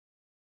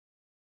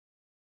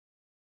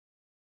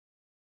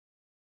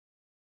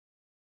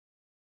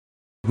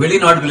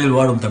வெளிநாடுகளில்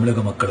வாழும்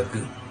தமிழக மக்களுக்கு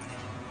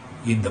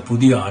இந்த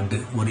புதிய ஆண்டு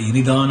ஒரு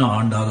இனிதான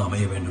ஆண்டாக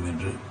அமைய வேண்டும்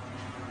என்று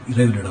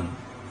இறைவனிடம்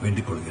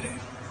வேண்டிக் கொள்கிறேன்.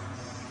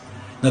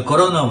 இந்த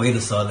கொரோனா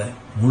வைரஸால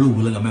முழு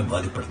உலகமே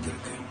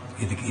பாதிப்படைஞ்சிருக்கு.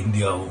 இதுக்கு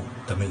இந்தியாவும்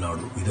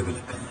தமிழ்நாடும்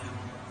விதிவிலக்கல்ல.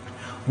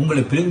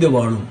 உங்களை பிரிந்து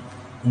வாழும்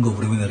உங்க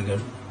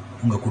உறவினர்கள்,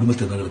 உங்க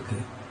குடும்பத்தினர்களுக்கு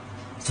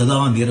சதா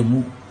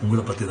நேரமும்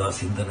உங்களை பத்தி தான்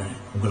சிந்தனை,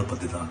 உங்களை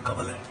பத்தி தான்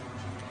கவலை.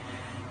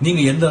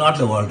 நீங்க எந்த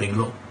நாட்டில்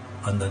வாழ்றீங்களோ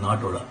அந்த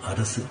நாட்டோட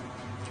அரசு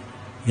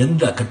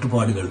எந்த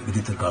கட்டுப்பாடுகள்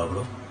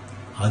விதித்திருக்காங்களோ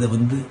அதை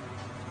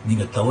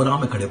நீங்க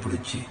தவறாம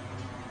கடைபிடிச்சு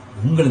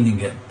உங்களை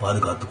நீங்க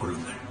பாதுகாத்துக்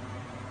கொள்ளுங்கள்.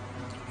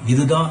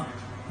 இதுதான்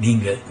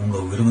நீங்க உங்க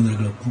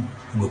விருந்தினர்களுக்கும்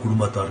உங்க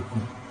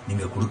குடும்பத்தாருக்கும்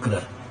நீங்க கொடுக்கிற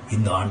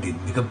இந்த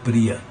ஆண்டின்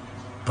மிகப்பெரிய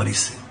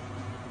பரிசு.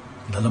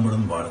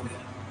 நலமுடன் வாழுங்க,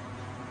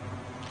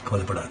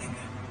 கவலைப்படாதீங்க,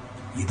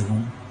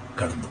 இதுவும்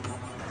கடந்து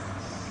போகும்.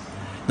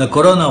 இந்த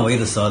கொரோனா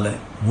வைரஸால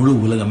முழு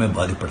உலகமே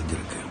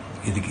பாதிப்படைஞ்சிருக்கு.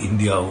 இதுக்கு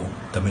இந்தியாவும்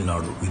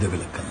தமிழ்நாடும்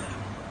விதிவிலக்கல்ல.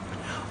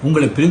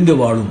 உங்களை பிரிந்து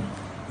வாழும்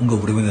உங்க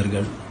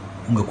உறவினர்கள்,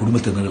 உங்க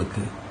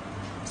குடும்பத்தினர்களுக்கு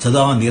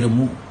சதா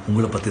நேரமும்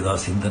உங்களை பத்தி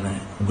தான் சிந்தனை,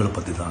 உங்களை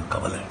பத்தி தான்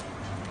கவலை.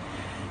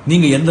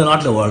 நீங்க எந்த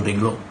நாட்டில்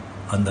வாழ்றீங்களோ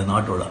அந்த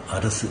நாட்டோட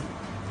அரசு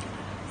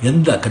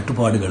எந்த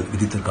கட்டுப்பாடுகள்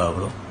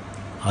விதித்திருக்காங்களோ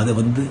அதை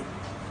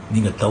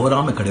நீங்க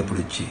தவறாம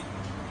கடைபிடிச்சு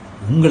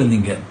உங்களை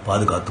நீங்க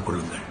பாதுகாத்துக்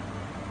கொள்ளுங்கள்.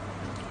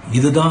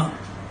 இதுதான்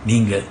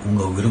நீங்க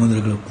உங்க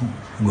விருந்தினர்களுக்கும்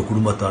உங்க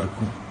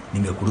குடும்பத்தாருக்கும்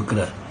நீங்க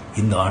கொடுக்கிற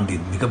இந்த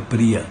ஆண்டின்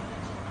மிகப்பெரிய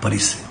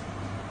பரிசு.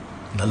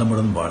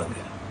 நலமுடன் வாழுங்க,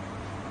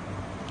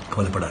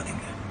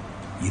 கவலைப்படாதீங்க,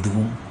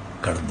 இதுவும்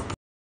கடந்து போகும்.